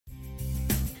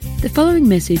The following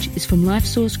message is from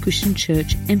LifeSource Christian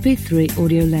Church MP3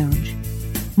 Audio Lounge.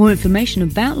 More information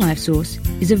about LifeSource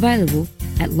is available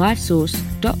at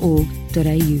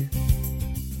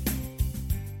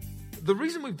lifesource.org.au. The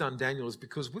reason we've done Daniel is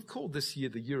because we've called this year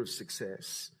the year of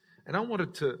success. And I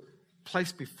wanted to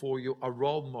place before you a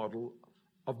role model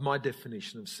of my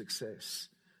definition of success.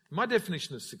 My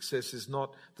definition of success is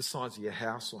not the size of your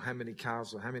house or how many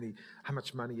cars or how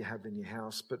much money you have in your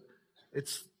house, but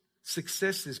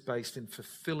success is based in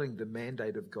fulfilling the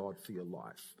mandate of God for your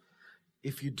life.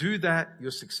 If you do that,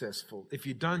 you're successful. If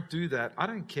you don't do that, I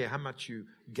don't care how much you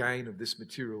gain of this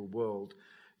material world,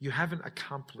 you haven't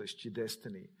accomplished your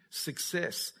destiny.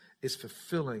 Success is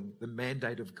fulfilling the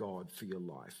mandate of God for your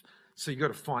life. So you've got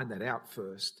to find that out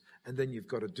first, and then you've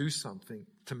got to do something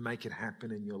to make it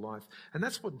happen in your life. And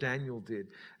that's what Daniel did.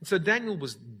 And so Daniel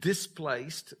was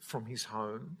displaced from his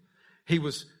home. He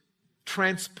was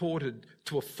transported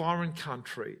to a foreign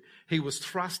country. He was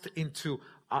thrust into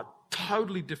a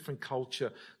totally different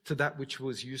culture to that which he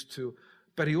was used to,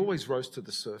 but he always rose to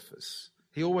the surface.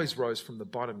 He always rose from the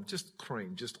bottom, just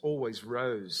cream, just always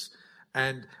rose,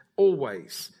 and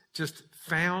always just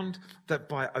found that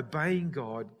by obeying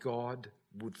God, God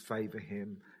would favor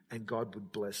him, and God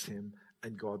would bless him,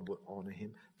 and God would honor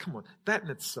him. Come on, that in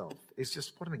itself is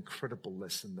just what an incredible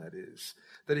lesson that is.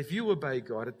 That if you obey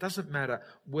God, it doesn't matter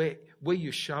where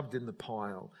you're shoved in the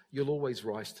pile, you'll always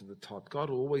rise to the top. God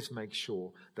will always make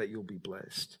sure that you'll be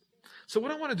blessed. So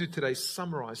what I want to do today is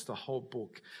summarize the whole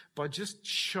book by just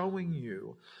showing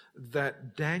you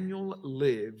that Daniel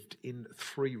lived in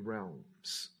three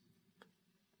realms.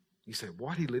 You say,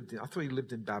 what he lived in? I thought he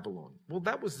lived in Babylon. Well,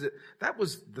 that was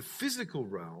the physical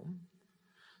realm.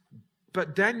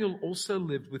 But Daniel also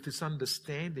lived with this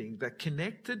understanding that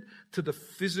connected to the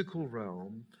physical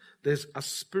realm, there's a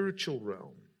spiritual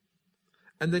realm.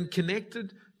 And then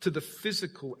connected to the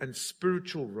physical and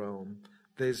spiritual realm,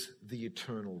 there's the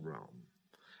eternal realm.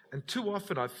 And too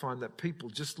often I find that people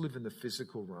just live in the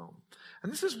physical realm.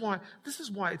 And this is why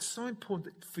it's so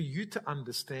important for you to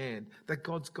understand that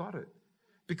God's got it.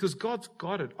 Because God's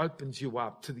got it opens you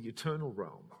up to the eternal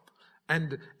realm.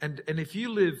 And if you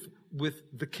live with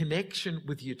the connection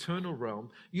with the eternal realm,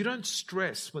 you don't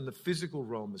stress when the physical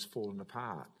realm has fallen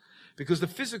apart. Because the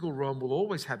physical realm will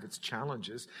always have its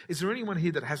challenges. Is there anyone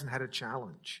here that hasn't had a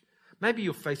challenge? Maybe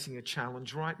you're facing a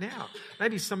challenge right now.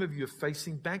 Maybe some of you are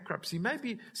facing bankruptcy.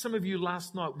 Maybe some of you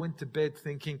last night went to bed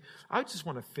thinking, I just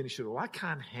want to finish it all. I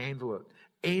can't handle it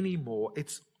anymore.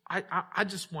 I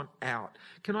just want out.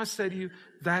 Can I say to you,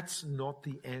 that's not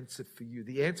the answer for you.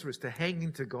 The answer is to hang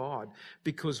into God,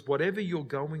 because whatever you're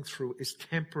going through is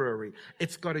temporary.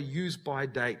 It's got a use by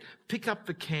date. Pick up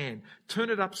the can, turn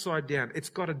it upside down. It's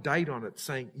got a date on it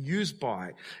saying use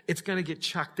by. It's going to get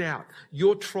chucked out.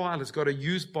 Your trial has got a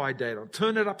use by date on it.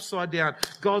 Turn it upside down.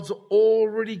 God's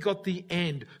already got the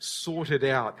end sorted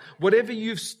out. Whatever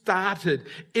you've started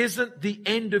isn't the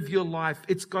end of your life.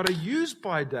 It's got a use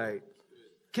by date.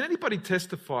 Can anybody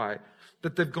testify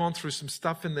that they've gone through some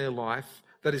stuff in their life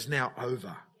that is now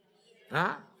over?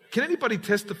 Huh? Can anybody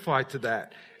testify to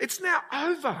that? It's now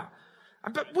over.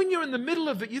 But when you're in the middle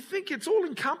of it, you think it's all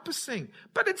encompassing,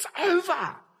 but it's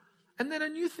over. And then a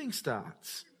new thing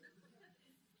starts.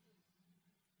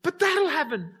 But that'll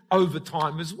happen over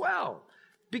time as well,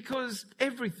 because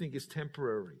everything is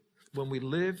temporary. When we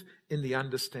live in the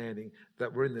understanding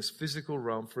that we're in this physical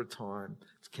realm for a time,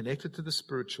 it's connected to the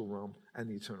spiritual realm and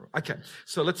the eternal. Okay,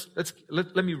 so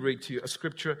let me read to you a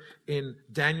scripture in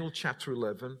Daniel chapter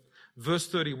 11, verse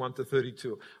 31 to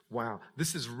 32. Wow,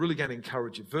 this is really going to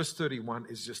encourage you. Verse 31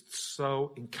 is just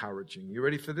so encouraging. You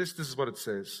ready for this? This is what it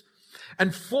says.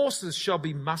 And forces shall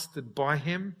be mustered by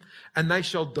him, and they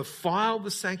shall defile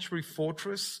the sanctuary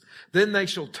fortress. Then they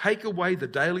shall take away the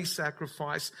daily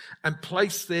sacrifice and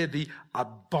place there the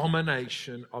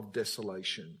abomination of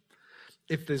desolation.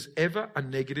 If there's ever a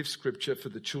negative scripture for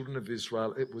the children of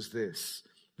Israel, it was this.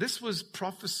 This was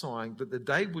prophesying that the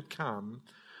day would come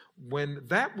when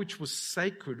that which was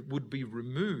sacred would be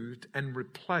removed and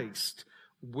replaced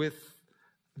with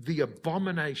the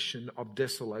abomination of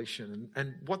desolation.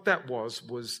 And what that was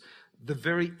the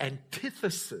very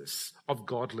antithesis of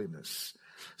godliness.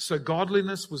 So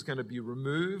godliness was going to be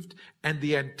removed, and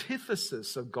the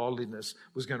antithesis of godliness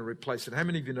was going to replace it. How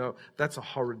many of you know that's a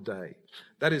horrid day?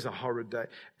 That is a horrid day.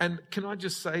 And can I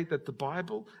just say that the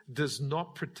Bible does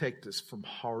not protect us from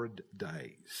horrid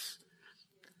days.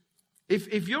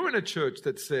 If you're in a church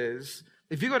that says,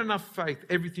 if you've got enough faith,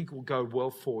 everything will go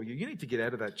well for you, you need to get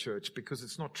out of that church, because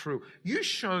it's not true. You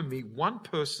show me one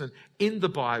person in the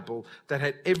Bible that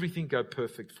had everything go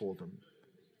perfect for them.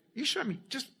 You show me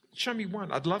just Show me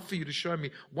one. I'd love for you to show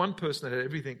me one person that had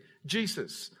everything.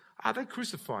 Jesus. They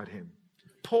crucified him.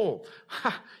 Paul.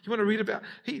 You want to read about?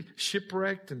 He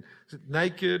shipwrecked and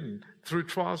naked and through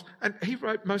trials. And he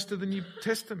wrote most of the New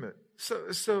Testament.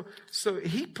 So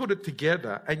he put it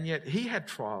together, and yet he had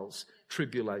trials,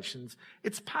 tribulations.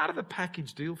 It's part of the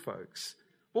package deal, folks.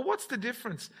 Well, what's the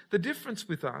difference? The difference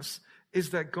with us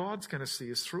is that God's going to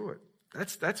see us through it.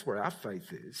 That's where our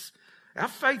faith is. Our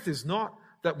faith is not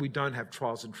that we don't have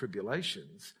trials and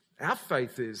tribulations. Our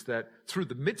faith is that through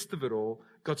the midst of it all,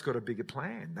 God's got a bigger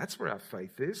plan. That's where our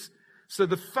faith is. So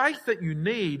the faith that you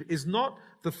need is not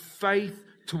the faith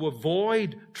to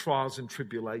avoid trials and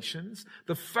tribulations.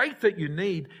 The faith that you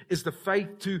need is the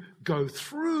faith to go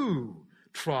through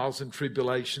trials and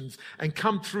tribulations and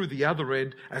come through the other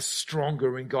end as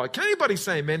stronger in God. Can anybody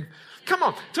say amen? Come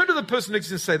on, turn to the person next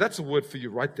to you and say, that's a word for you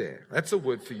right there. That's a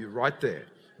word for you right there.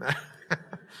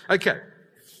 Okay.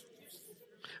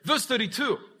 Verse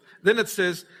 32. Then it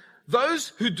says, those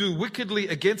who do wickedly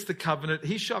against the covenant,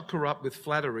 he shall corrupt with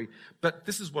flattery. But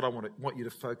this is what I want you to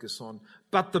focus on.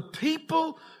 But the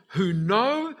people who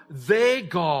know their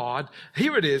God,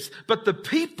 here it is, but the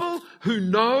people who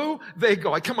know their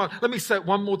God. Come on, let me say it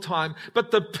one more time. But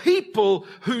the people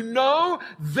who know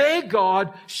their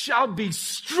God shall be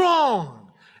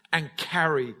strong and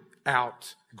carry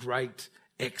out great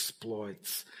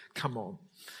exploits. Come on.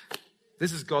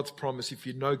 This is God's promise. If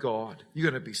you know God, you're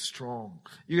going to be strong.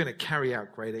 You're going to carry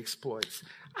out great exploits.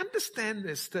 Understand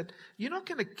this, that you're not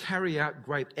going to carry out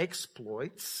great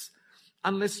exploits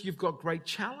unless you've got great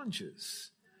challenges.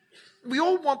 We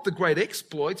all want the great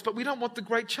exploits, but we don't want the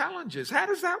great challenges. How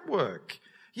does that work?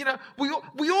 You know,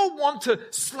 we all want to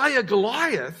slay a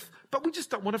Goliath, but we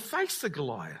just don't want to face a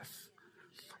Goliath.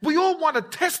 We all want a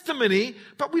testimony,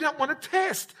 but we don't want a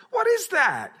test. What is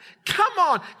that? Come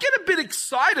on, get a bit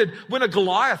excited when a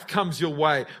Goliath comes your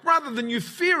way, rather than you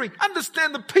fearing.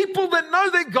 Understand, the people that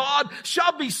know their God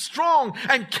shall be strong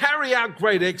and carry out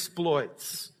great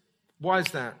exploits. Why is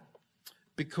that?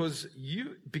 Because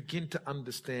you begin to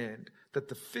understand that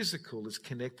the physical is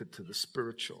connected to the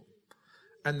spiritual.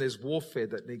 And there's warfare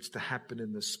that needs to happen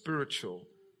in the spiritual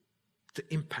to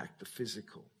impact the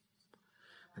physical.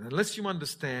 And unless you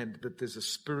understand that there's a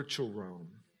spiritual realm,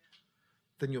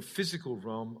 then your physical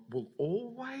realm will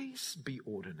always be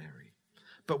ordinary.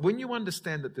 But when you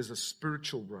understand that there's a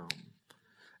spiritual realm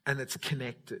and it's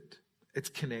connected.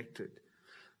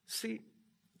 See,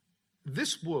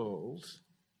 this world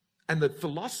and the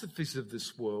philosophies of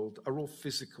this world are all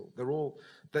physical.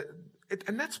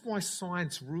 And that's why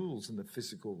science rules in the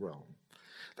physical realm.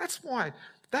 That's why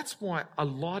a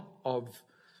lot of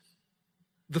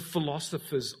the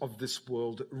philosophers of this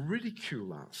world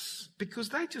ridicule us, because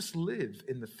they just live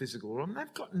in the physical realm.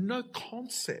 They've got no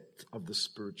concept of the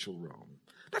spiritual realm.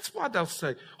 That's why they'll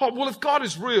say, oh, well, if God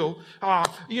is real,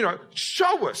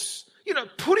 show us.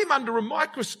 Put him under a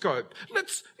microscope.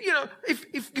 Let's,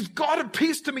 if God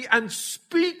appears to me and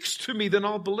speaks to me, then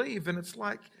I'll believe. And it's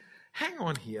like, hang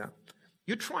on here.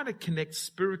 You're trying to connect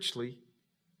spiritually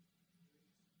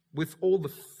with all the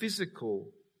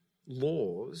physical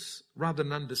laws rather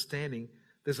than understanding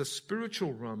there's a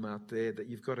spiritual realm out there that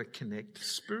you've got to connect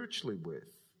spiritually with.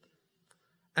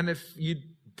 And if you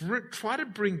try to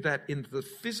bring that into the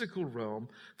physical realm,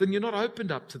 then you're not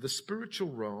opened up to the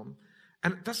spiritual realm,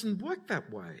 and it doesn't work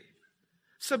that way.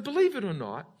 So believe it or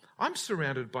not, I'm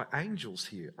surrounded by angels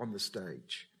here on the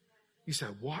stage. You say,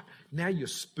 what? Now you're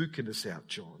spooking us out,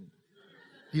 John.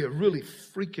 You're really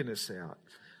freaking us out.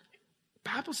 The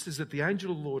Bible says that the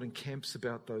angel of the Lord encamps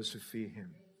about those who fear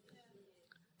him.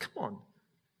 Come on.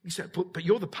 You say, but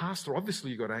you're the pastor.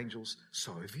 Obviously you've got angels.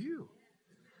 So have you.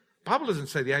 The Bible doesn't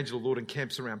say the angel of the Lord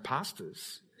encamps around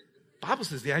pastors. The Bible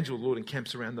says the angel of the Lord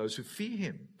encamps around those who fear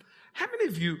him. How many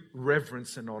of you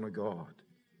reverence and honor God?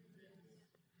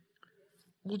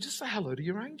 Well, just say hello to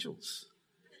your angels.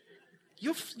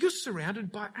 You're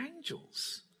surrounded by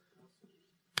angels.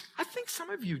 I think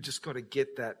some of you just got to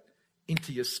get that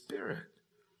into your spirit.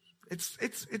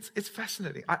 It's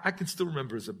fascinating. I can still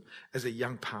remember as a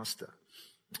young pastor,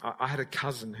 I had a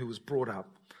cousin who was brought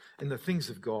up in the things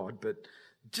of God, but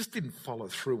just didn't follow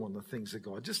through on the things of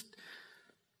God.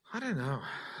 I don't know.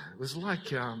 It was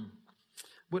like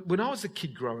when I was a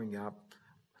kid growing up,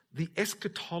 the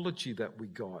eschatology that we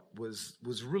got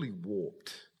was really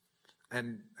warped,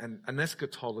 and an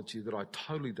eschatology that I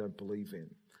totally don't believe in.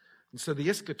 And so the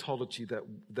eschatology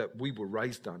that we were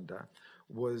raised under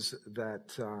was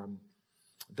that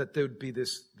there would be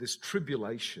this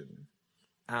tribulation,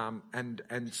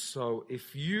 and so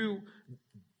if you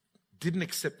didn't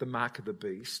accept the mark of the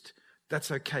beast,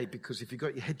 that's okay, because if you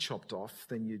got your head chopped off,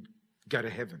 then you'd go to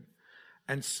heaven.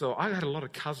 And so I had a lot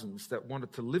of cousins that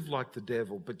wanted to live like the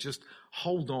devil, but just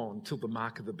hold on till the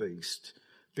mark of the beast,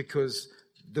 because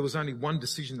there was only one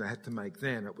decision they had to make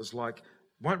then. It was like,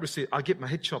 won't receive, I get my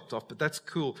head chopped off, but that's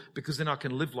cool because then I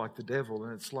can live like the devil.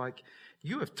 And it's like,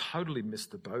 you have totally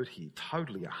missed the boat here,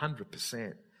 totally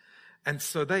 100%. And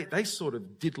so they sort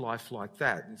of did life like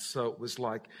that. And so it was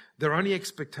like their only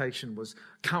expectation was,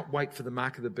 can't wait for the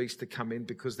mark of the beast to come in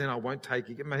because then I won't take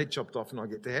it, get my head chopped off and I'll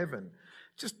get to heaven.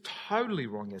 Just totally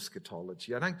wrong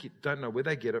eschatology. I don't know where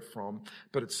they get it from,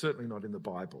 but it's certainly not in the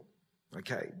Bible.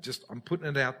 Okay, just I'm putting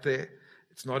it out there.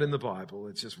 It's not in the Bible.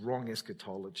 It's just wrong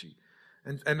eschatology.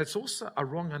 And it's also a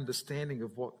wrong understanding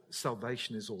of what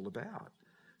salvation is all about.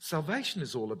 Salvation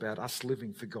is all about us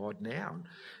living for God now.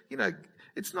 You know,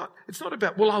 it's not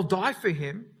about, well, I'll die for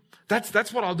him.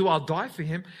 That's what I'll do. I'll die for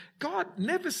him. God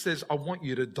never says, I want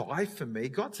you to die for me.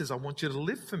 God says, I want you to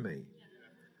live for me.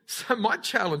 So my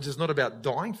challenge is not about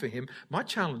dying for him. My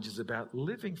challenge is about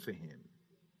living for him.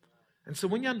 And so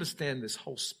when you understand this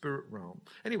whole spirit realm,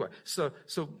 anyway, so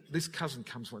this cousin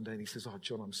comes one day and he says, oh,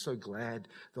 John, I'm so glad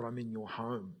that I'm in your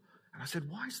home. And I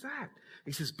said, why is that?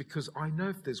 He says, because I know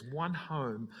if there's one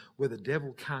home where the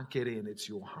devil can't get in, it's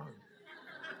your home.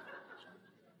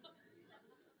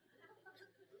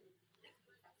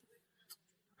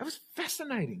 It was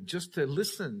fascinating just to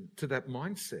listen to that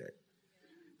mindset,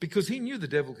 because he knew the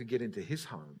devil could get into his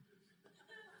home.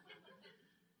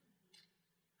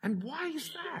 And why is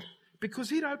that?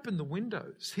 Because he'd opened the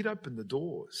windows, he'd opened the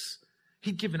doors,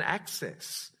 he'd given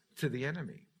access to the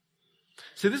enemy.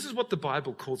 So this is what the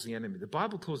Bible calls the enemy. The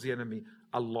Bible calls the enemy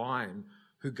a lion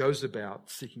who goes about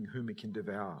seeking whom he can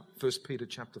devour. 1 Peter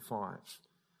chapter 5.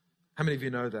 How many of you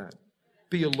know that?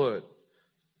 Be alert.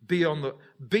 Be on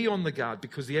the guard,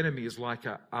 because the enemy is like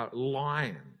a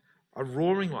lion, a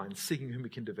roaring lion seeking whom he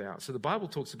can devour. So the Bible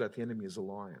talks about the enemy as a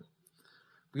lion.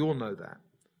 We all know that.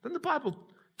 Then the Bible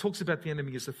talks about the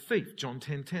enemy as a thief. John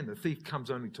 10:10. The thief comes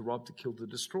only to rob, to kill, to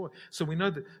destroy. So we know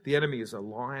that the enemy is a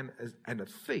lion and a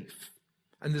thief.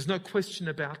 And there's no question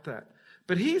about that.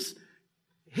 But here's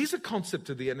a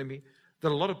concept of the enemy that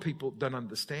a lot of people don't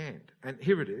understand. And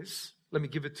here it is. Let me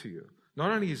give it to you. Not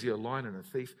only is he a lion and a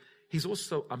thief, he's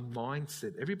also a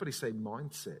mindset. Everybody say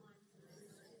mindset.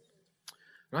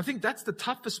 And I think that's the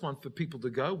toughest one for people to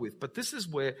go with. But this is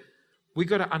where we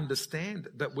got to understand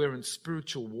that we're in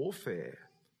spiritual warfare.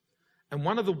 And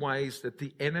one of the ways that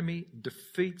the enemy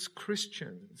defeats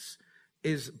Christians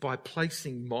is by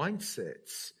placing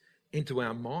mindsets into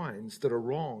our minds that are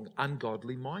wrong,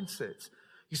 ungodly mindsets.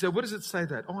 You say, what does it say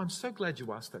that? Oh, I'm so glad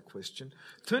you asked that question.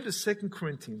 Turn to 2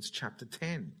 Corinthians chapter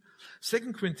 10.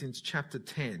 2 Corinthians chapter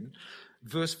 10,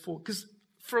 verse 4. Because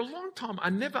for a long time, I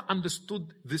never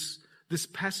understood this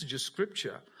passage of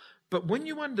Scripture. But when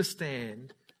you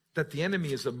understand that the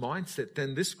enemy is a mindset,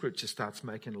 then this Scripture starts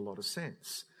making a lot of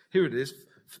sense. Here it is,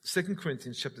 2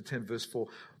 Corinthians chapter 10, verse 4.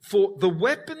 For the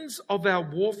weapons of our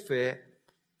warfare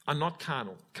are not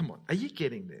carnal. Come on, are you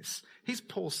getting this? Here's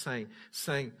Paul saying,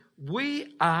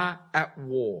 we are at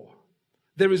war.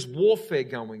 There is warfare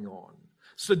going on.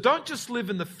 So don't just live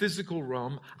in the physical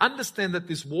realm. Understand that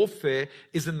this warfare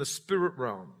is in the spirit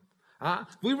realm.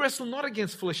 We wrestle not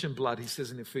against flesh and blood, he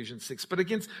says in Ephesians 6, but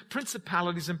against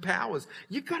principalities and powers.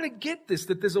 You've got to get this,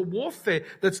 that there's a warfare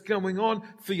that's going on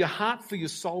for your heart, for your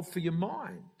soul, for your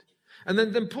mind. And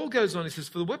then Paul goes on, he says,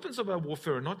 for the weapons of our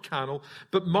warfare are not carnal,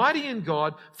 but mighty in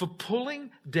God for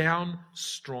pulling down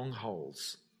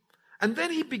strongholds. And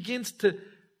then he begins to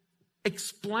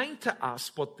explain to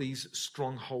us what these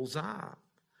strongholds are.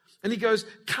 And he goes,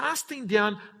 casting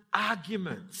down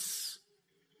arguments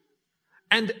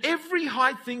and every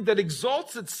high thing that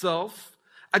exalts itself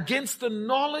against the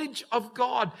knowledge of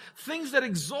God. Things that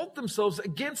exalt themselves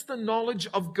against the knowledge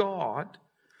of God,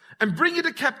 and bring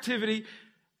into captivity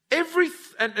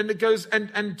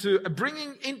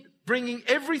bringing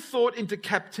every thought into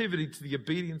captivity to the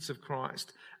obedience of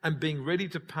Christ, and being ready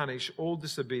to punish all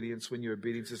disobedience when your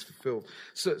obedience is fulfilled.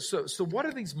 So what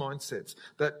are these mindsets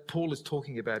that Paul is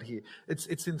talking about here?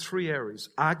 It's in three areas: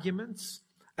 arguments,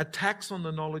 attacks on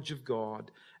the knowledge of God,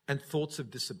 and thoughts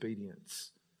of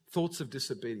disobedience. Thoughts of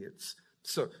disobedience.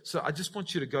 So I just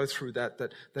want you to go through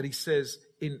that he says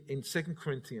in 2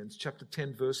 Corinthians chapter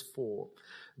 10, verse 4,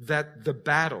 that the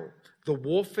battle, the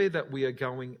warfare that we are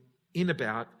going in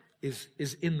about is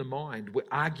in the mind, where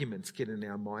arguments get in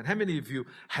our mind. How many of you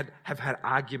have had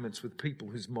arguments with people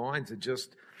whose minds are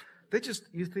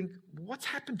you think, what's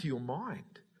happened to your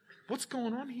mind? What's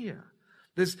going on here?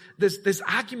 There's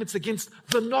arguments against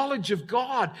the knowledge of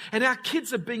God, and our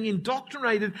kids are being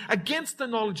indoctrinated against the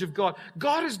knowledge of God.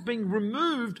 God is being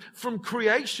removed from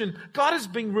creation. God is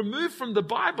being removed from the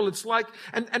Bible. It's like,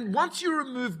 and once you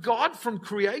remove God from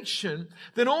creation,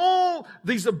 then all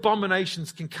these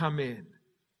abominations can come in.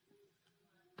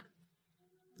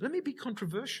 Let me be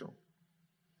controversial.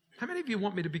 How many of you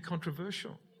want me to be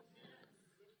controversial?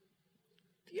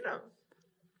 Do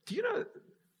you know?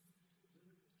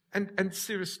 And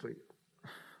seriously,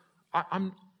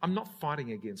 I'm not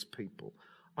fighting against people.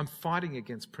 I'm fighting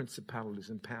against principalities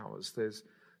and powers.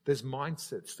 There's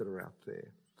mindsets that are out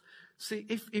there. See,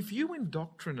 if you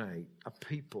indoctrinate a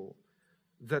people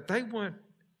that they weren't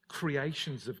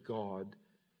creations of God,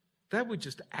 they were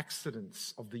just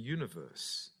accidents of the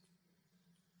universe.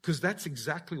 Because that's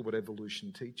exactly what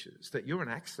evolution teaches, that you're an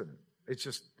accident. It's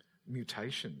just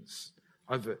mutations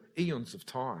over eons of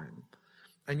time.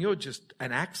 And you're just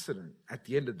an accident. At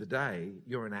the end of the day,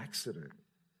 you're an accident.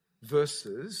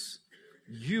 Versus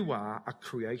you are a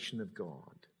creation of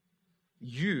God.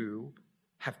 You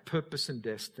have purpose and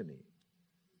destiny.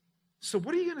 So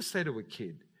what are you going to say to a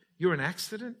kid? You're an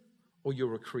accident or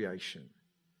you're a creation?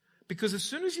 Because as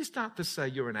soon as you start to say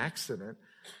you're an accident,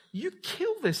 you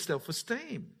kill their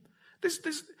self-esteem.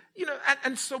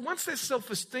 And so once their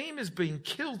self-esteem is being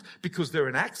killed because they're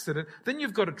an accident, then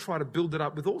you've got to try to build it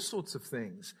up with all sorts of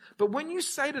things. But when you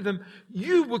say to them,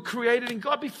 you were created in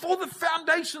God before the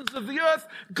foundations of the earth,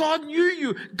 God knew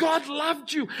you, God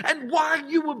loved you, and while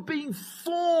you were being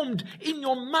formed in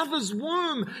your mother's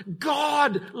womb,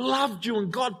 God loved you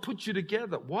and God put you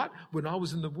together. What? When I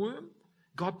was in the womb?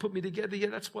 God put me together. Yeah,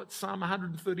 that's what Psalm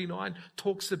 139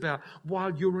 talks about.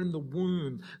 While you're in the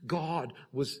womb, God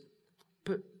was...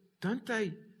 But don't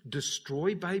they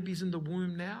destroy babies in the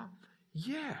womb now?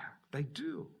 Yeah, they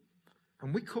do.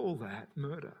 And we call that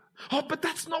murder. Oh, but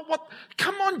that's not what...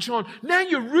 Come on, John. Now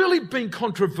you're really being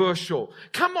controversial.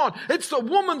 Come on. It's the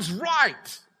woman's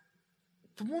right.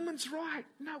 The woman's right.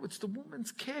 No, it's the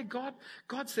woman's care. God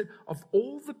said, of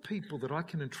all the people that I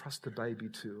can entrust a baby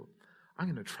to, I'm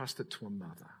going to trust it to a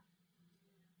mother.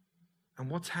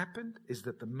 And what's happened is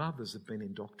that the mothers have been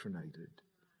indoctrinated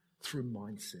through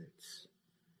mindsets,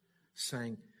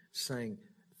 saying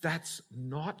that's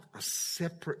not a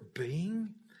separate being,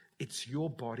 it's your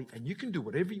body, and you can do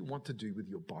whatever you want to do with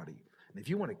your body. And if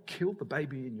you want to kill the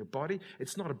baby in your body,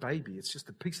 it's not a baby, it's just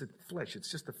a piece of flesh,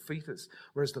 it's just a fetus.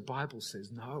 Whereas the Bible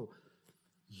says, no,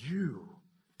 you,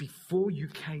 before you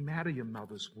came out of your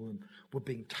mother's womb, were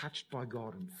being touched by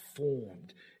God and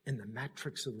formed in the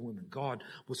matrix of the womb. And God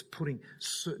was putting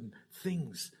certain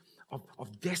things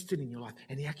of destiny in your life.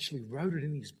 And he actually wrote it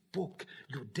in his book,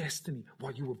 your destiny,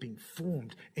 while you were being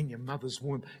formed in your mother's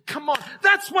womb. Come on,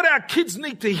 that's what our kids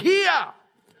need to hear.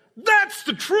 That's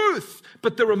the truth.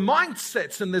 But there are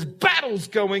mindsets and there's battles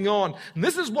going on. And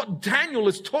this is what Daniel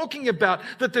is talking about,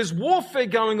 that there's warfare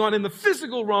going on in the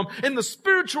physical realm, in the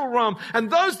spiritual realm.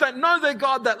 And those that know their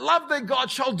God, that love their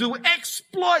God, shall do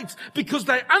exploits because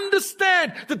they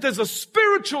understand that there's a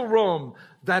spiritual realm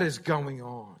that is going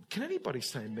on. Can anybody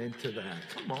say amen to that?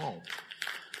 Come on.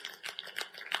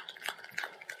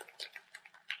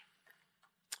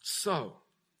 So,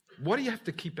 what do you have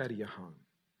to keep out of your home?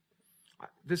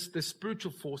 There's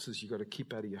spiritual forces you've got to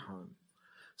keep out of your home.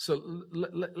 So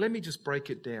let me just break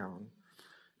it down,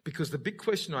 because the big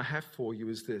question I have for you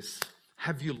is this.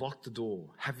 Have you locked the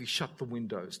door? Have you shut the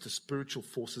windows to spiritual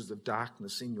forces of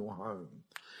darkness in your home?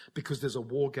 Because there's a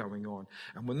war going on.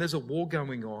 And when there's a war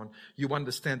going on, you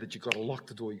understand that you've got to lock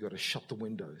the door, you've got to shut the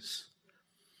windows.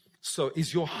 So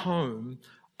is your home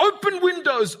open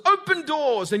windows, open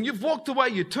doors, and you've walked away,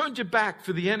 you turned your back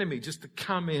for the enemy just to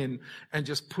come in and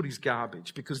just put his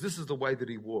garbage, because this is the way that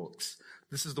he works.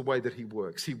 This is the way that he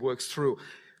works. He works through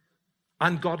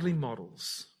ungodly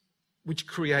models, which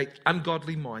create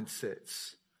ungodly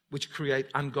mindsets, which create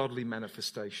ungodly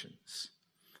manifestations.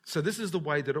 So this is the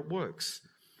way that it works.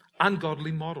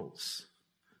 Ungodly models.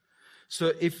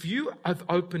 So if you have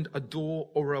opened a door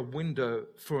or a window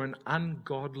for an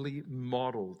ungodly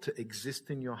model to exist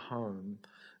in your home,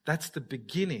 that's the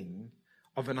beginning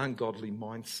of an ungodly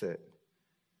mindset.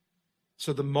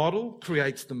 So the model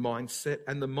creates the mindset,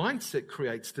 and the mindset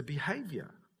creates the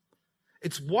behavior.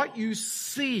 It's what you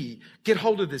see. Get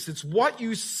hold of this. It's what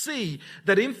you see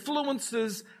that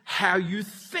influences how you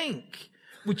think,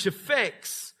 which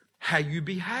affects how you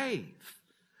behave.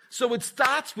 So it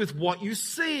starts with what you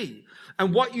see.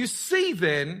 And what you see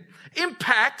then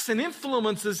impacts and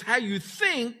influences how you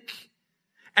think,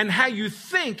 and how you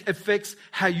think affects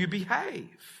how you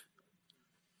behave.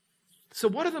 So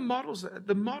what are the models?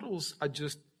 The models are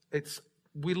just, it's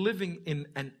we're living in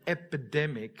an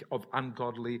epidemic of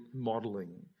ungodly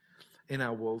modeling in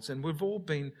our worlds, and we've all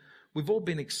been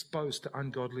exposed to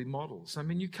ungodly models. I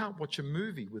mean, you can't watch a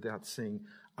movie without seeing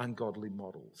ungodly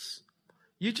models.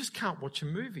 You just can't watch a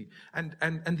movie. And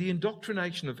the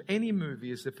indoctrination of any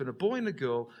movie is if a boy and a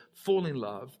girl fall in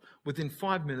love, within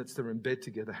 5 minutes they're in bed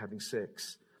together having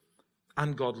sex.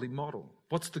 Ungodly model.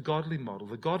 What's the godly model?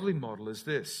 The godly model is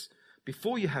this.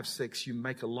 Before you have sex, you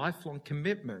make a lifelong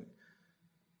commitment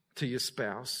to your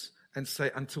spouse and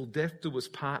say, until death do us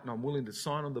part, and I'm willing to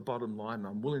sign on the bottom line, and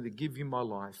I'm willing to give you my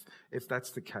life, if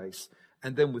that's the case.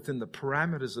 And then within the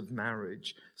parameters of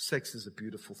marriage, sex is a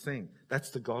beautiful thing. That's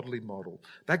the godly model.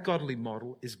 That godly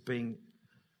model is being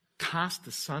cast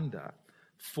asunder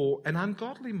for an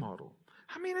ungodly model.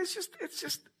 I mean, it's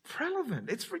just relevant.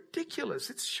 It's ridiculous.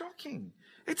 It's shocking.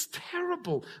 It's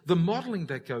terrible, the modeling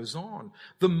that goes on,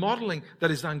 the modeling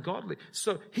that is ungodly.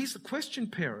 So here's the question,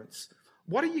 parents.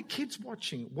 What are your kids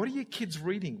watching? What are your kids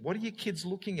reading? What are your kids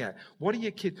looking at? What are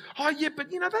your kids... Oh, yeah,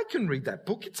 but, they can read that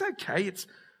book. It's okay.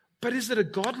 But is it a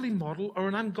godly model or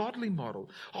an ungodly model?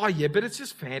 Oh, yeah, but it's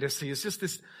just fantasy. It's just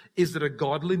this. Is it a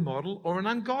godly model or an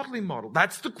ungodly model?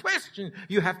 That's the question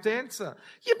you have to answer.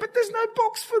 Yeah, but there's no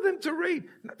books for them to read.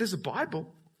 No, there's a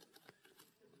Bible.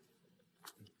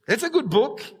 It's a good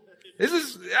book.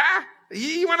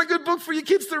 You want a good book for your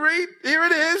kids to read? Here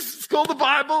it is. It's called the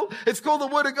Bible. It's called the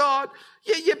Word of God.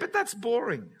 Yeah, but that's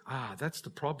boring. That's the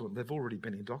problem. They've already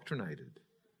been indoctrinated.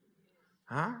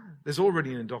 There's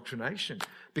already an indoctrination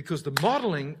because the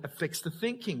modeling affects the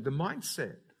thinking, the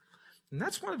mindset. And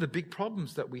that's one of the big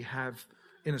problems that we have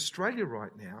in Australia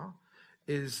right now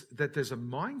is that there's a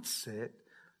mindset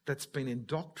that's been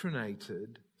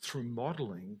indoctrinated through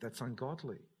modeling that's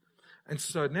ungodly. And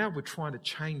so now we're trying to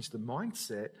change the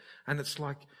mindset, and it's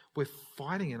like we're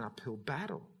fighting an uphill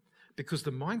battle because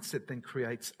the mindset then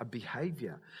creates a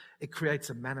behavior. It creates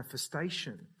a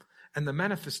manifestation. And the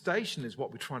manifestation is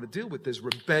what we're trying to deal with. There's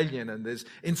rebellion and there's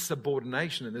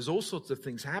insubordination and there's all sorts of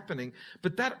things happening.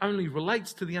 But that only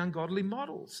relates to the ungodly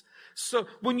models. So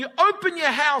when you open your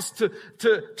house to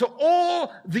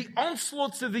all the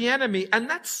onslaughts of the enemy,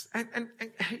 and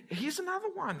here's another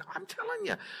one. I'm telling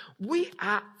you, we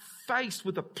are faced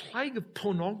with a plague of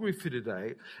pornography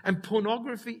today, and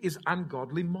pornography is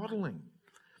ungodly modeling.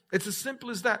 It's as simple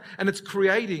as that. And it's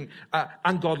creating an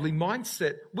ungodly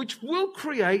mindset, which will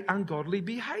create ungodly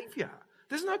behavior.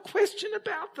 There's no question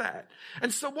about that.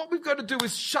 And so what we've got to do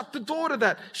is shut the door to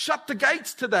that, shut the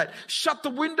gates to that, shut the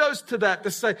windows to that,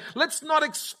 to say, let's not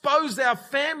expose our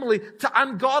family to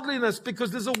ungodliness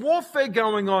because there's a warfare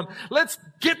going on. Let's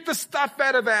get the stuff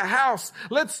out of our house.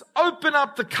 Let's open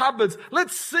up the cupboards.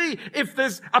 Let's see if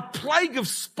there's a plague of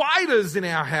spiders in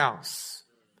our house.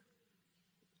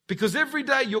 Because every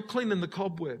day you're cleaning the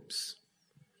cobwebs.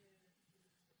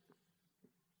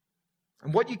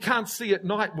 And what you can't see at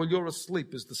night while you're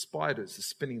asleep is the spiders are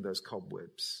spinning those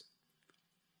cobwebs.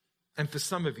 And for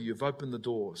some of you, you've opened the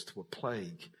doors to a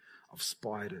plague of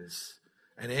spiders.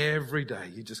 And every day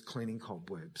you're just cleaning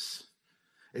cobwebs.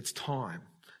 It's time.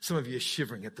 Some of you are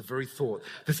shivering at the very thought.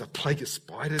 There's a plague of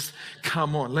spiders.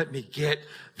 Come on, let me get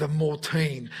the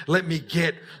Mortine. Let me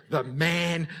get the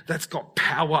man that's got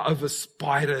power over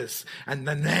spiders. And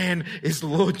the man is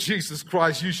Lord Jesus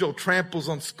Christ. You shall trample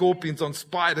on scorpions, on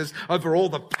spiders, over all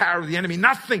the power of the enemy.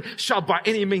 Nothing shall by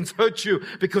any means hurt you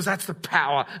because that's the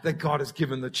power that God has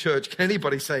given the church. Can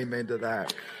anybody say amen to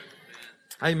that?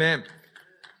 Amen.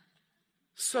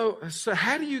 So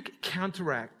how do you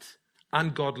counteract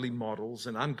ungodly models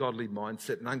and ungodly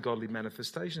mindset and ungodly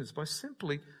manifestations? By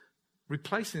simply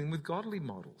replacing them with godly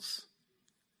models,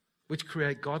 which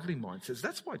create godly mindsets.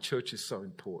 That's why church is so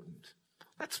important.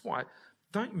 That's why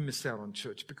don't miss out on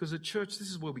church, because at church, this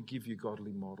is where we give you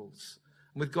godly models.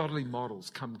 And with godly models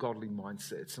come godly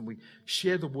mindsets, and we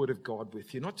share the word of God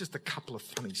with you, not just a couple of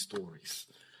funny stories.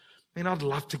 I mean, I'd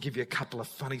love to give you a couple of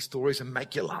funny stories and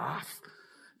make you laugh.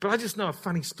 But I just know a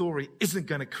funny story isn't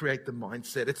going to create the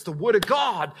mindset. It's the Word of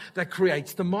God that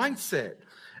creates the mindset.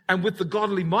 And with the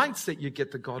godly mindset, you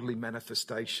get the godly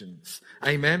manifestations.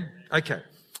 Amen? Okay,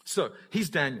 so here's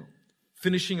Daniel.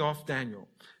 Finishing off Daniel.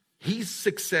 He's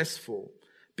successful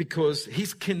because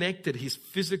he's connected his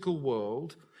physical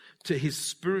world to his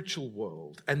spiritual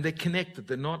world. And they're connected.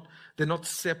 They're not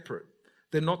separate.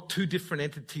 They're not two different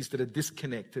entities that are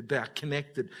disconnected. They are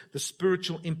connected. The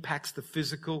spiritual impacts the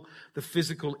physical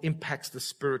impacts the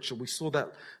spiritual. We saw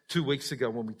that 2 weeks ago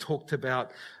when we talked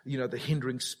about, the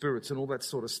hindering spirits and all that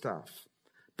sort of stuff.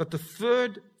 But the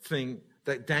third thing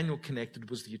that Daniel connected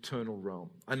was the eternal realm.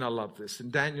 And I love this.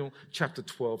 In Daniel chapter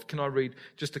 12, can I read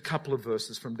just a couple of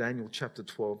verses from Daniel chapter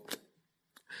 12?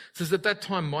 It says, at that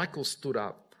time Michael stood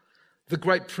up, the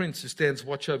great prince who stands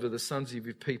watch over the sons of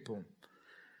your people.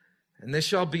 And there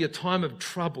shall be a time of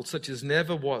trouble such as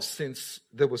never was since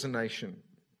there was a nation,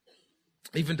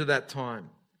 even to that time.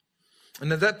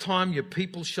 And at that time your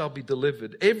people shall be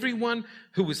delivered. Everyone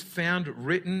who is found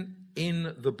written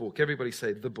in the book. Everybody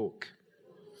say, the book.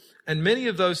 And many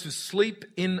of those who sleep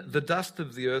in the dust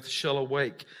of the earth shall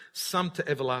awake, some to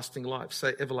everlasting life.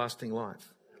 Say, everlasting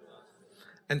life.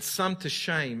 And some to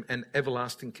shame and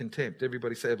everlasting contempt.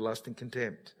 Everybody say, everlasting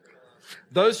contempt.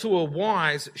 Those who are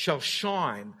wise shall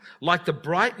shine like the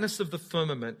brightness of the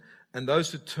firmament, and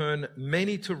those who turn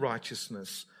many to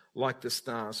righteousness like the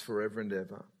stars forever and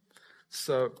ever.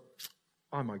 So,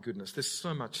 oh my goodness, there's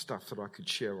so much stuff that I could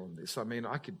share on this. I mean,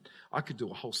 I could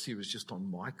do a whole series just on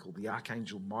Michael, the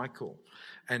Archangel Michael,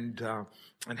 and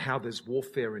how there's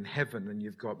warfare in heaven, and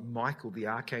you've got Michael, the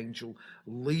Archangel,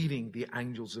 leading the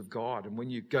angels of God. And when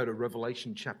you go to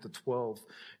Revelation chapter 12,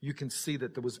 you can see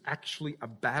that there was actually a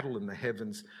battle in the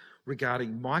heavens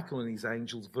regarding Michael and his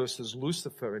angels versus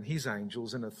Lucifer and his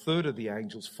angels, and a third of the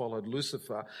angels followed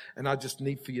Lucifer. And I just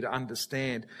need for you to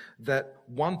understand that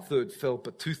 1/3 fell,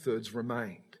 but 2/3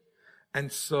 remained.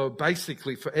 And so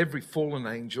basically for every fallen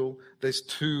angel, there's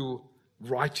 2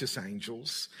 righteous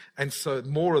angels. And so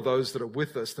more of those that are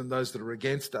with us than those that are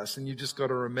against us. And you just got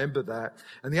to remember that.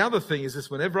 And the other thing is this,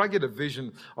 whenever I get a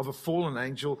vision of a fallen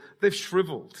angel, they've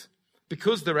shriveled.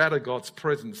 Because they're out of God's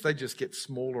presence, they just get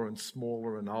smaller and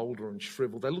smaller and older and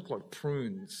shriveled. They look like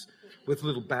prunes with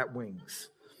little bat wings.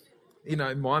 You know,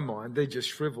 in my mind, they're just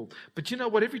shriveled. But you know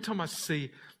what? Every time I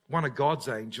see one of God's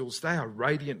angels, they are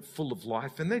radiant, full of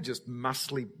life, and they're just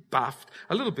muscly, buffed,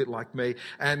 a little bit like me.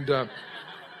 And I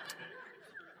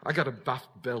got a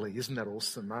buffed belly. Isn't that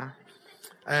awesome, huh?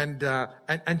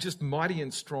 And just mighty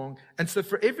and strong. And so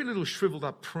for every little shriveled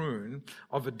up prune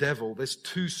of a devil, there's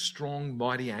 2 strong,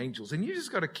 mighty angels. And you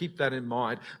just got to keep that in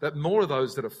mind, that more of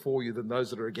those that are for you than those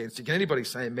that are against you. Can anybody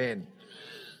say amen?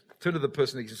 Turn to the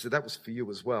person who said that was for you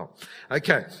as well.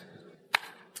 Okay.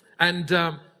 And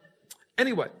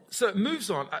anyway, so it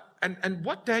moves on. And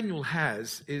what Daniel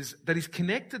has is that he's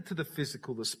connected to the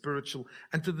physical, the spiritual,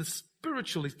 and to the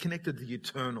spiritual, he's connected to the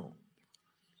eternal.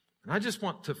 And I just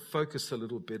want to focus a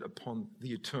little bit upon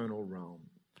the eternal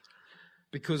realm,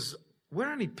 because we're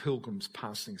only pilgrims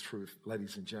passing through,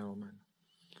 ladies and gentlemen.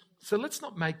 So let's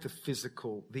not make the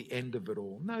physical the end of it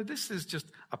all. No, this is just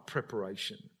a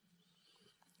preparation.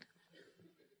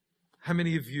 How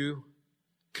many of you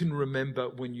can remember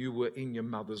when you were in your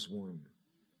mother's womb?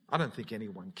 I don't think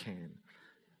anyone can.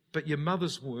 But your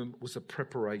mother's womb was a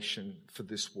preparation for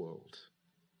this world.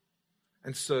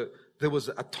 And so there was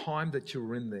a time that you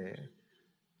were in there,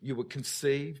 you were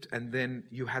conceived, and then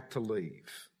you had to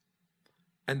leave.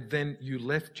 And then you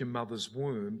left your mother's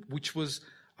womb, which was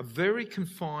a very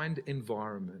confined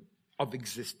environment of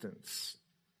existence.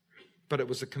 But it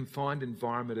was a confined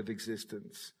environment of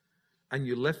existence. And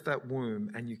you left that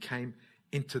womb and you came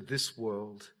into this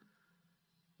world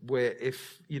where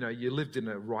if, you lived in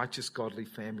a righteous, godly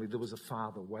family, there was a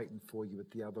father waiting for you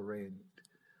at the other end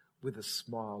with a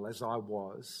smile, as I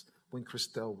was when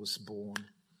Christelle was born,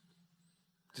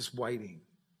 just waiting.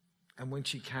 And when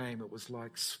she came, it was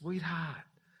like, sweetheart,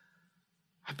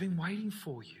 I've been waiting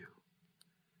for you.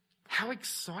 How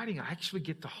exciting. I actually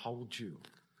get to hold you.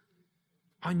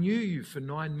 I knew you for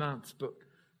 9 months,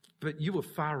 but you were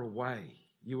far away.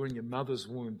 You were in your mother's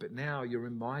womb, but now you're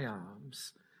in my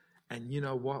arms. And you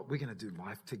know what? We're going to do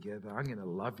life together. I'm going to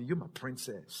love you. You're my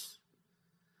princess.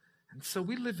 And so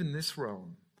we live in this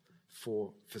realm.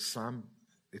 For some,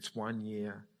 it's 1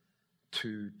 year,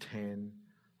 2, 10.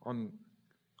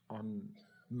 On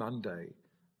Monday,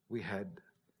 we had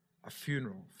a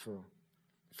funeral for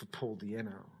Paul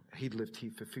Dieno. He'd lived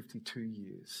here for 52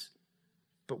 years.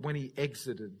 But when he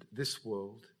exited this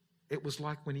world, it was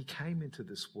like when he came into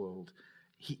this world,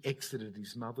 he exited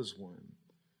his mother's womb.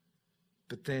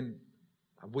 But then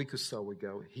a week or so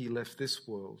ago, he left this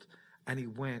world and he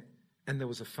went, and there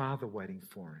was a father waiting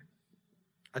for him.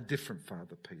 A different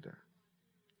Father Peter.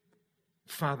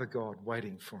 Father God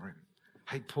waiting for him.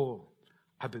 Hey, Paul,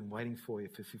 I've been waiting for you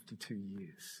for 52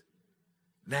 years.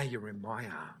 Now you're in my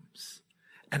arms,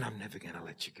 and I'm never going to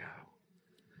let you go.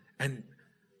 And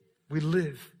we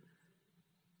live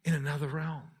in another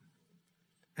realm.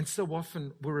 And so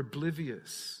often we're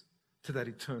oblivious to that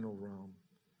eternal realm.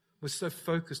 We're so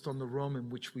focused on the realm in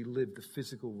which we live, the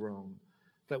physical realm,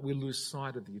 that we lose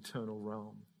sight of the eternal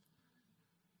realm.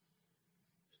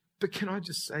 But can I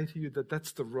just say to you that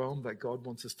that's the realm that God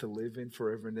wants us to live in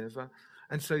forever and ever?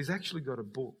 And so he's actually got a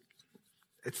book.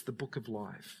 It's the book of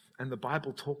life. And the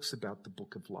Bible talks about the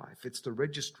book of life. It's the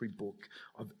registry book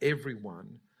of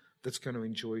everyone that's going to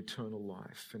enjoy eternal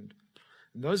life. And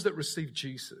those that receive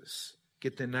Jesus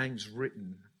get their names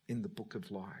written in the book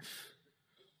of life.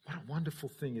 What a wonderful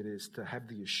thing it is to have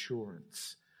the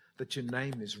assurance that your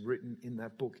name is written in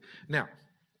that book. Now,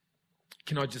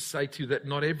 can I just say to you that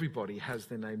not everybody has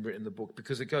their name written in the book,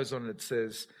 because it goes on and it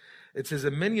says,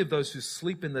 and many of those who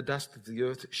sleep in the dust of the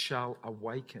earth shall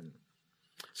awaken.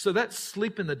 So that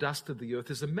sleep in the dust of the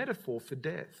earth is a metaphor for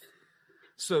death.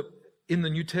 So in the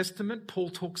New Testament, Paul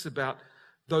talks about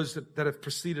those that have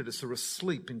preceded us are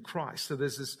asleep in Christ. So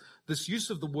there's this use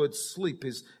of the word sleep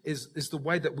is the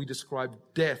way that we describe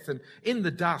death. And in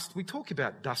the dust, we talk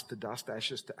about dust to dust,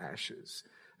 ashes to ashes.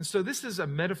 And so this is a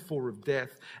metaphor of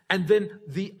death, and then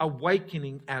the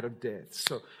awakening out of death.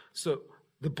 So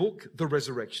the book, the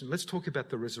resurrection. Let's talk about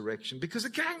the resurrection, because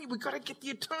again, we've got to get the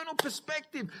eternal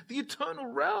perspective, the eternal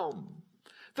realm,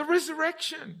 the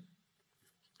resurrection.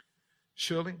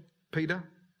 Shirley, Peter,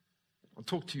 I'll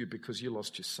talk to you because you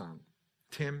lost your son.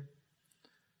 Tim,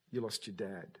 you lost your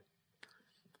dad.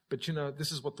 But you know,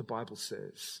 this is what the Bible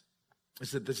says,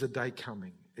 is that there's a day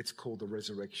coming. It's called the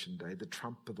resurrection day. The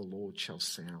trump of the Lord shall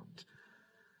sound.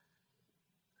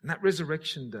 And that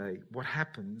resurrection day, what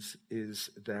happens is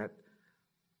that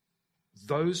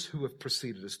those who have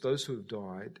preceded us, those who have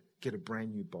died, get a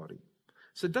brand new body.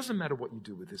 So it doesn't matter what you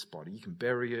do with this body. You can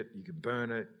bury it, you can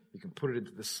burn it, you can put it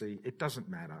into the sea. It doesn't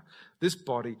matter. This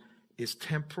body is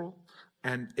temporal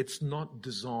and it's not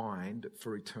designed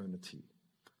for eternity.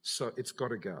 So it's got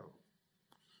to go.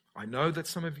 I know that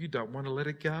some of you don't want to let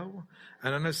it go.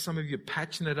 And I know some of you are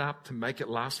patching it up to make it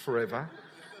last forever.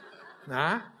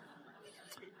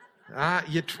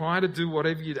 You try to do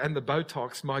whatever you... And the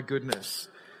Botox, my goodness.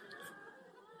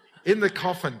 In the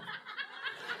coffin.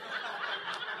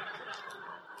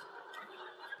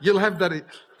 You'll have that,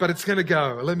 but it's going to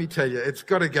go. Let me tell you, it's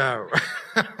got to go.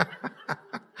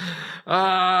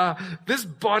 This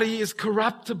body is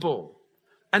corruptible.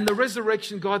 And the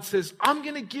resurrection, God says, I'm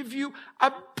going to give you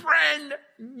a brand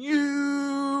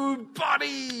new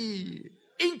body.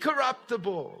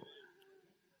 Incorruptible.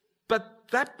 But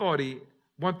that body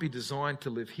won't be designed to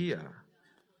live here.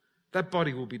 That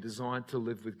body will be designed to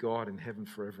live with God in heaven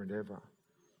forever and ever.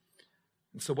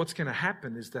 And so what's going to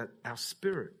happen is that our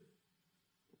spirit,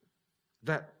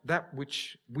 that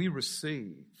which we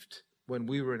received when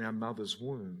we were in our mother's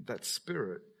womb, that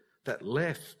spirit that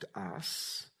left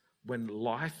us when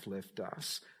life left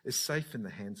us, is safe in the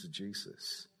hands of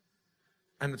Jesus.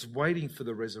 And it's waiting for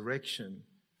the resurrection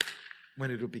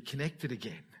when it'll be connected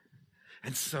again.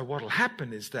 And so what will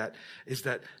happen is that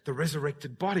the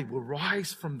resurrected body will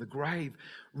rise from the grave,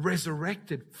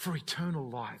 resurrected for eternal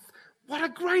life. What a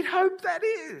great hope that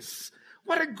is.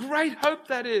 What a great hope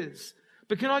that is.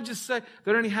 But can I just say,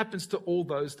 that only happens to all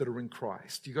those that are in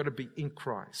Christ. You've got to be in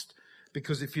Christ.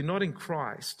 Because if you're not in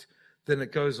Christ, then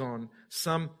it goes on,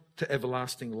 some to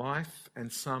everlasting life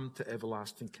and some to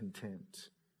everlasting contempt.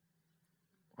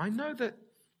 I know that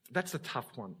that's a tough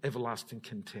one, everlasting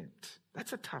contempt.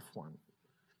 That's a tough one.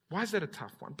 Why is that a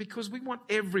tough one? Because we want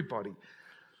everybody.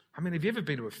 I mean, have you ever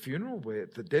been to a funeral where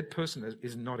the dead person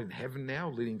is not in heaven now,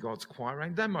 leading God's choir?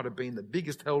 They might have been the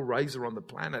biggest hellraiser on the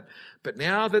planet, but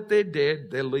now that they're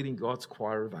dead, they're leading God's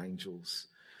choir of angels.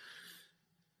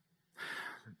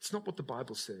 It's not what the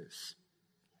Bible says.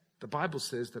 The Bible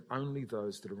says that only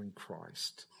those that are in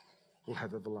Christ will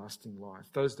have everlasting life.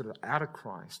 Those that are out of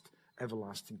Christ,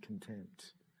 everlasting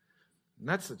contempt. And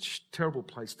that's a terrible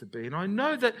place to be. And I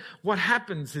know that what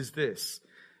happens is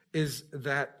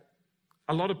that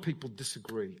a lot of people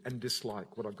disagree and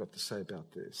dislike what I've got to say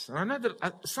about this. And I know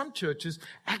that some churches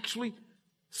actually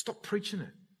stop preaching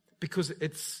it because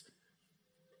it's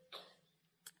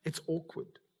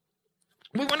awkward.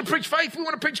 We want to preach faith. We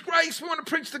want to preach grace. We want to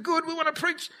preach the good. We want to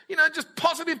preach, just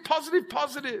positive, positive,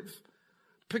 positive.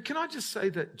 But can I just say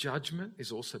that judgment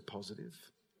is also positive?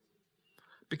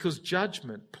 Because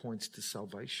judgment points to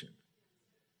salvation.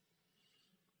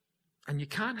 And you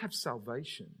can't have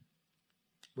salvation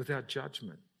without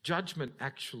judgment. Judgment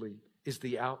actually is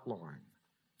the outline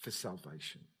for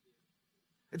salvation.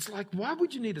 It's like, why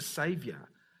would you need a savior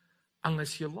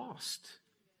unless you're lost?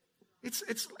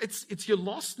 It's your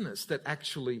lostness that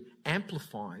actually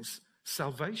amplifies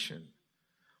salvation.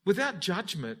 Without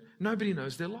judgment, nobody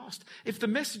knows they're lost. If the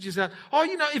message is out,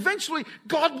 eventually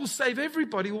God will save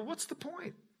everybody. Well, what's the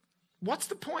point? What's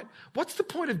the point? What's the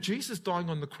point of Jesus dying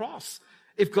on the cross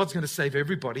if God's going to save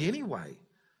everybody anyway?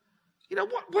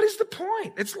 What is the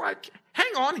point? It's like,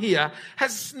 hang on here.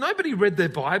 Has nobody read their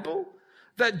Bible?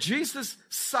 That Jesus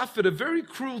suffered a very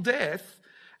cruel death,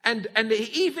 And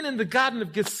even in the Garden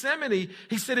of Gethsemane,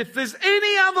 he said, if there's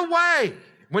any other way,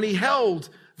 when he held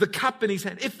the cup in his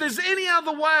hand, if there's any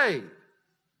other way,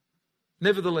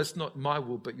 nevertheless, not my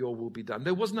will, but your will be done.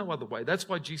 There was no other way. That's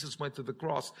why Jesus went to the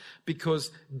cross,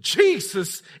 because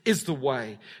Jesus is the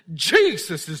way.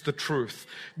 Jesus is the truth.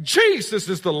 Jesus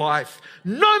is the life.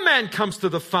 No man comes to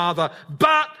the Father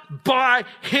but by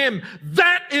him.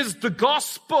 That is the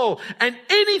gospel. And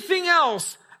anything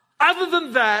else other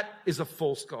than that is a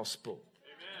false gospel.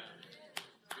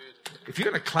 If you're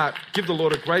going to clap, give the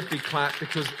Lord a great big clap,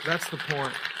 because that's the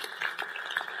point.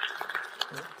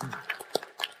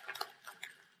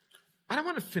 I don't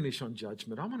want to finish on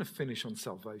judgment. I want to finish on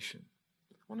salvation.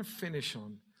 I want to finish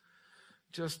on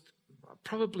just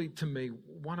probably, to me,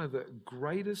 one of the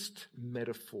greatest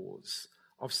metaphors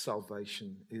of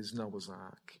salvation is Noah's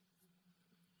Ark.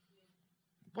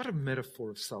 What a metaphor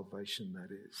of salvation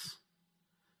that is.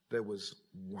 There was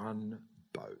one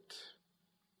boat.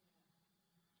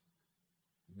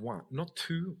 One, not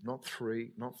two, not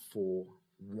three, not four,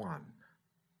 one.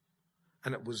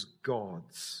 And it was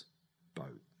God's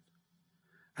boat.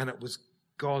 And it was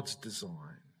God's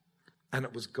design. And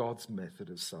it was God's method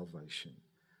of salvation.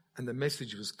 And the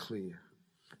message was clear.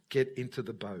 Get into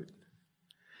the boat.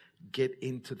 Get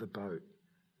into the boat.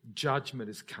 Judgment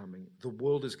is coming. The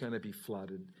world is going to be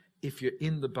flooded. If you're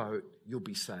in the boat, you'll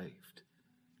be saved.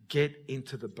 Get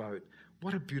into the boat.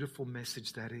 What a beautiful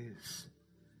message that is.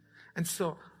 And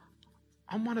so,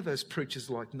 I'm one of those preachers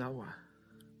like Noah.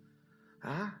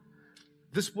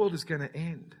 This world is going to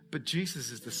end, but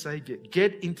Jesus is the Savior.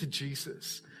 Get into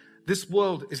Jesus. This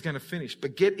world is going to finish,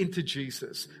 but get into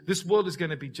Jesus. This world is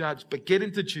going to be judged, but get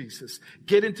into Jesus.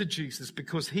 Get into Jesus,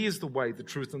 because He is the way, the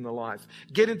truth, and the life.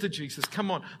 Get into Jesus.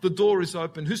 Come on. The door is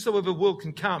open. Whosoever will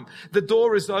can come. The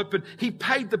door is open. He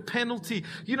paid the penalty.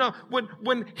 You know,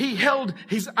 when He held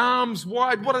His arms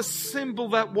wide, what a symbol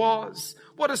that was.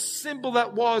 What a symbol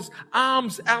that was.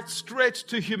 Arms outstretched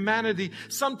to humanity.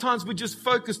 Sometimes we're just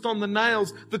focused on the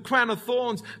nails, the crown of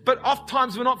thorns, but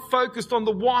oftentimes we're not focused on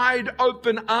the wide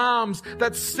open arms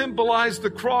that symbolize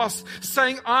the cross,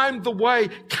 saying, I'm the way.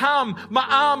 Come. My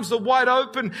arms are wide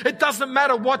open. It doesn't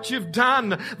matter what you've done.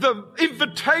 The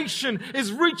invitation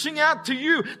is reaching out to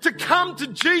you to come to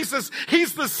Jesus.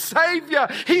 He's the Savior.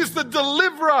 He's the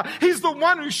deliverer. He's the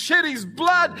one who shed His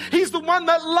blood. He's the one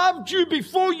that loved you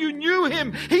before you knew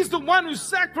Him. He's the one who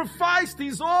sacrificed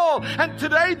His all. And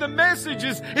today the message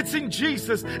is, it's in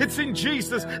Jesus. It's in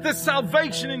Jesus. There's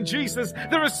salvation in Jesus.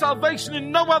 There is salvation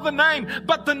in no other name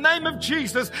but the name of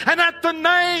Jesus. And at the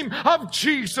name of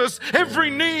Jesus, every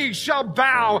knee shall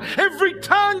bow. Every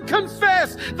tongue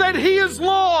confess that He is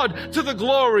Lord, to the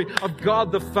glory of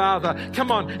God the Father. Come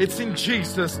on. It's in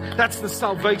Jesus. That's the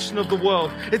salvation of the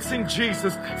world. It's in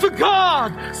Jesus. For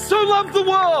God so loved the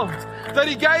world that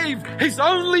He gave His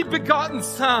only begotten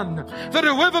Son, that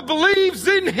whoever believes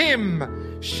in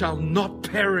Him shall not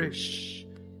perish,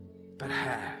 but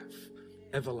have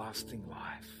everlasting life.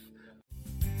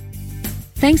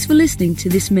 Thanks for listening to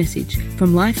this message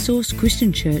from Life Source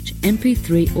Christian Church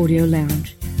MP3 Audio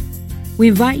Lounge. We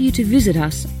invite you to visit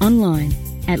us online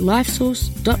at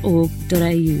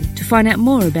lifesource.org.au to find out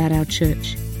more about our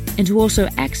church and to also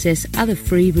access other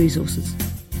free resources.